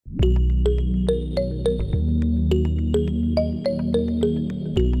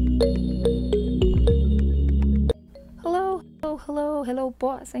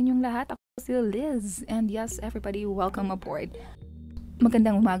sa inyong lahat. Ako si Liz. And yes, everybody, welcome aboard.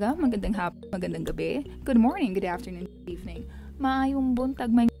 Magandang umaga, magandang hapon, magandang gabi. Good morning, good afternoon, good evening. Maayong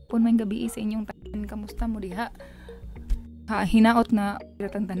buntag, may hapon, may gabi sa inyong tanan. Kamusta mo diha? Hinaot na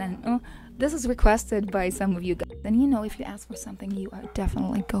iratang tanan. Oh, this is requested by some of you guys. And you know, if you ask for something, you are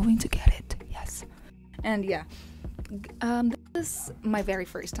definitely going to get it. Yes. And yeah. This is my very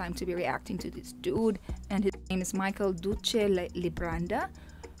first time to be reacting to this dude, and his name is Michael Duce Libranda.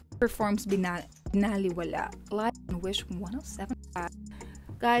 Performs Binalewala live on Wish 107.5.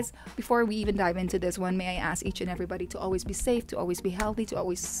 Guys, before we even dive into this one, may I ask each and everybody to always be safe, to always be healthy, to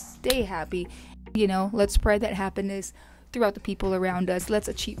always stay happy. You know, let's spread that happiness throughout the people around us. Let's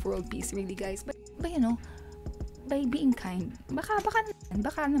achieve world peace, really, guys. But you know, by being kind, baka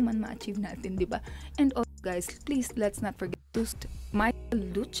naman ma-achieve natin, di ba? And also, guys, please let's not forget to Michael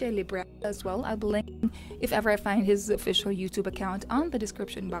Duce Libranda as well. I'll be linking, if ever I find his official YouTube account, on the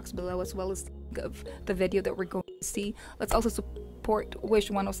description box below, as well as of the video that we're going to see. Let's also support Wish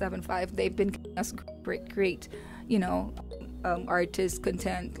 107.5. They've been giving us great, you know, artist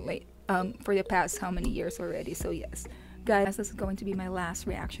content for the past how many years already. So yes, guys, this is going to be my last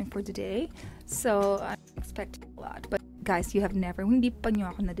reaction for today. So I'm expecting a lot, but guys, you have never, hindi pa nyo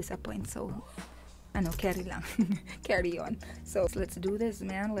ako na-disappoint. So carry lang. Carry on. So let's do this,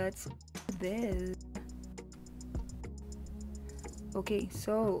 man. Let's do this. Okay,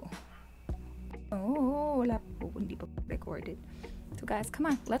 so wala po, hindi pa recorded. So guys, come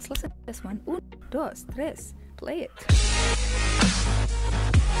on, let's listen to this one. 1, 2, 3, play it.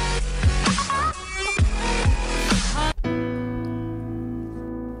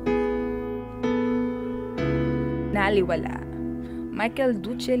 Binalewala, Michael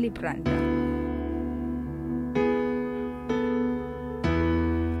Duce Libranda.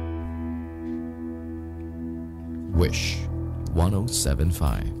 Wish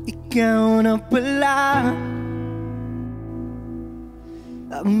 107.5. Ikaw na pala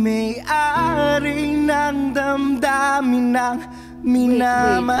ang may-ari ng damdamin ng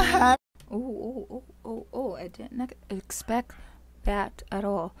minamahal. I did not expect that at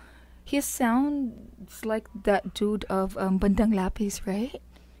all. He sounds like that dude of Bandang Lapis, right?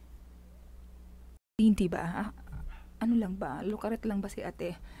 Hindi ba? Ano lang ba? Lukaret lang ba si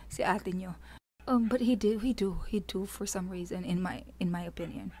ate nyo? But he do for some reason, in my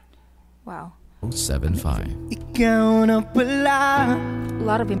opinion. Wow. 107.5. Ikaw na pala A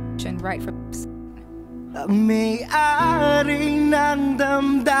lot of emotion right from ang may-ari ng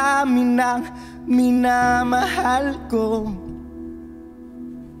damdamin ng minamahal ko.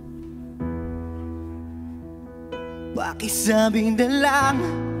 Pakisabing na lang.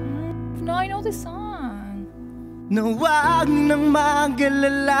 No, I know this song. Na wag nang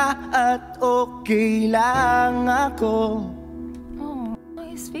mag-alala at okay lang ako. Oh,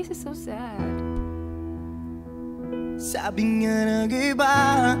 his face is so sad. Sabi nga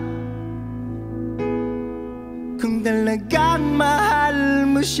nag-iba, kung talagang mahal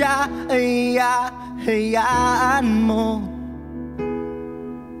mo siya, ay hayaan mo.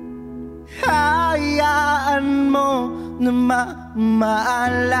 Hayaan mo na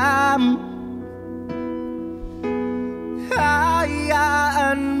maalam.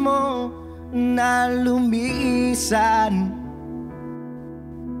 Hayaan mo na lumisan.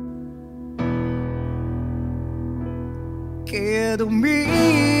 Kaya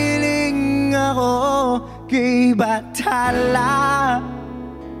dumiling ako kay Bathala,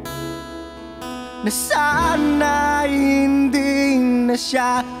 na sana hindi na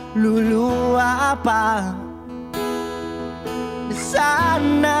siya luluwa pa. Na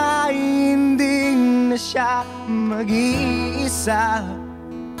sana hindi na siya mag-iisa.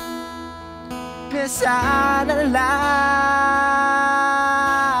 Na sana lang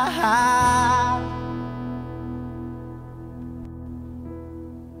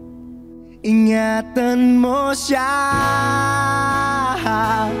ingatan mo siya.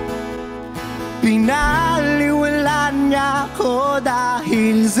 Binalewala niya ako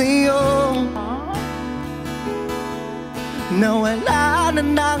dahil sa'yo. Nawala na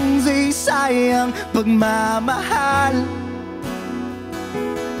ng sayang pagmamahal,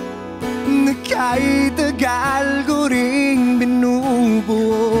 na kahit tagal ko ring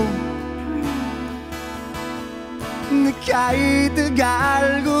binubuo, na kahit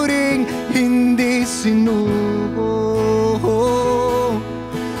tagal ko ring hindi sinuko.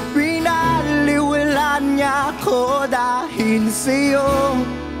 Binalewala niya ako dahil sa'yo.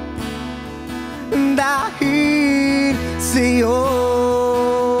 Dahil sa'yo,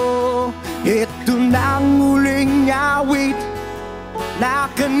 ito nang huling awit na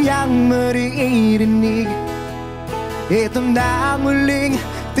kanyang maririnig. Ito na ang huling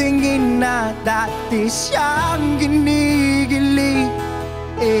tingin na dati siyang ginigilig.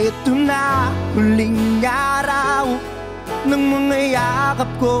 Ito na huling araw ng mga yakap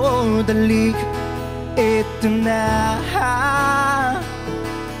ko, dalik. Ito na,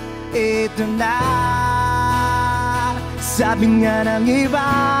 ito na. Sabi nga ng iba,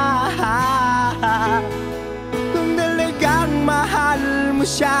 kung talagang mahal mo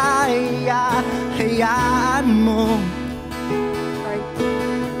siya, hayaan mo.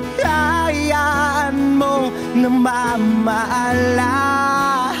 Hayaan mo na mamaalam.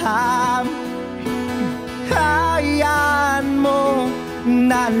 Hayaan mo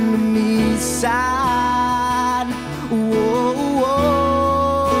na lumisan.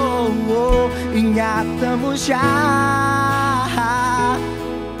 Ingatan mo siya.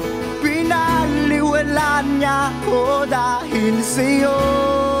 Binalewala niya ako dahil sa'yo.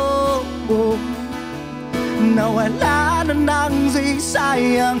 Nawala na ng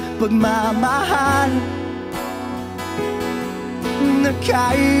sayang pagmamahal na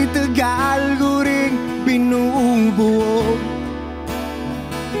kahit tagal ko rin binubuo,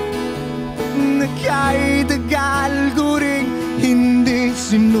 na kahit tagal ko rin hindi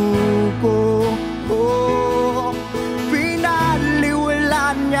sinuko.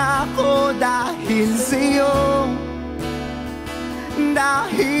 Binalewala niya ako dahil sa'yo,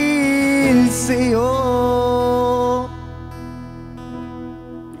 dahil sa'yo.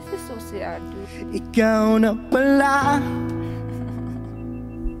 This is so sad, dude. Ikaw na pala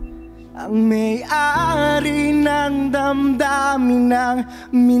ang may-ari ng damdamin ng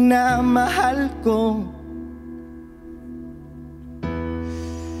minamahal ko.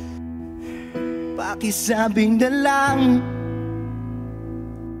 Pakisabing na lang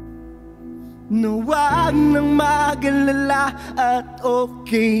na huwag nang mag-alala at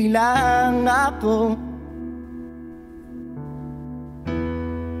okay lang ako.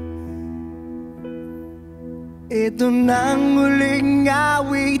 Ito nang huling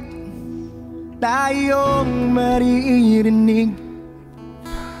awit tayong maririnig.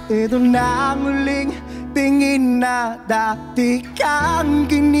 Ito nang huling tingin na dati kang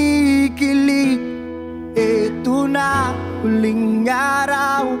kinikilig. Ito na huling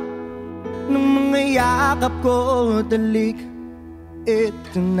araw ng mga yakap ko, dalik.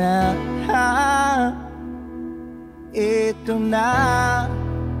 Ito na, ito na.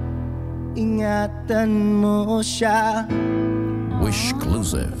 Ingatan mo siya. Wish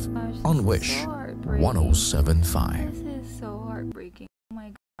exclusive on Wish 107.5. This is so heartbreaking. Oh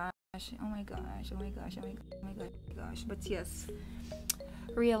my gosh. Oh my gosh. Oh my gosh. Oh my gosh. Oh my gosh. Oh my gosh. But yes,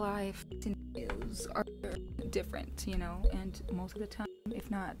 real life scenarios are different, you know, and most of the time, if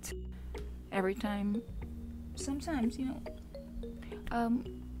not every time, sometimes, you know,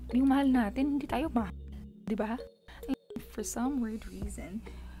 yung mahal natin, hindi tayo mahal, di ba? For some weird reason,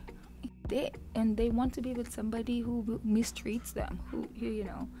 and they want to be with somebody who mistreats them, who you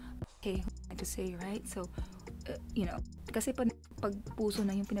know, okay, to say, right? So, you know, kasi pag puso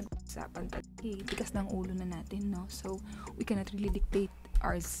na yung pinag-usapan, tigas ng ulo na natin, no? So, we cannot really dictate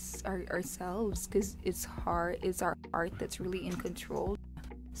ourselves because it's our heart that's really in control.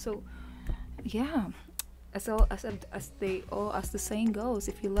 So, yeah, as the saying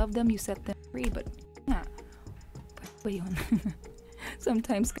goes, if you love them, you set them free. But yeah, ba yun?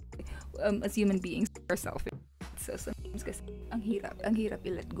 Sometimes as human beings are selfish, so sometimes kasi ang hirap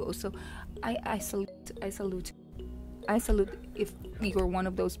i-let go. So I salute if you're one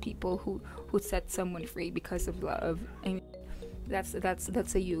of those people who set someone free because of love. I mean, that's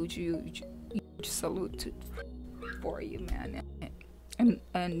a huge salute for you, man.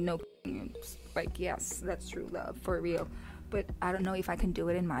 And no, like, yes, that's true love for real. But I don't know if I can do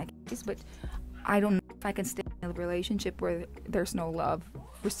it in my case. But I don't know if I can stay in a relationship where there's no love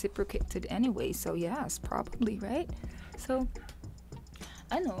reciprocated anyway. So yes, probably, right? So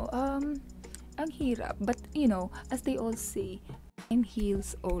I know, ang hirap, but you know, as they all say, time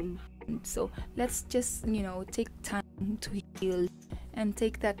heals all. So let's just, you know, take time to heal and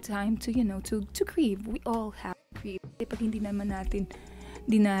take that time to, you know, to grieve. We all have to grieve. Pag hindi naman natin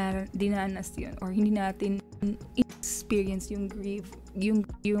dinanas yun, or hindi natin experience yung grief, yung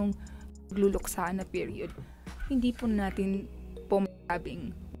luluksa na period, hindi po natin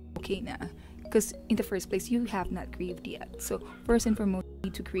masabing okay na, because in the first place you have not grieved yet. So first and foremost, you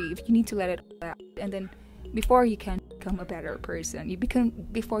need to grieve. You need to let it all out, and then before you can become a better person,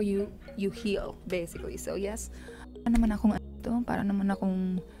 before you heal, basically. So yes, para naman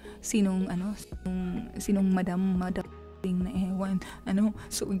akong sinong madam na ewan,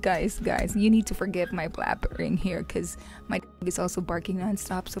 so guys, you need to forgive my blabbering here, because my dog is also barking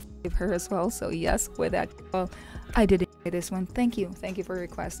non-stop, so forgive her as well. So yes, with that, well, I did it this one. Thank you for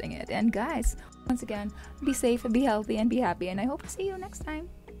requesting it. And guys, once again, be safe, be healthy, and be happy, and I hope to see you next time.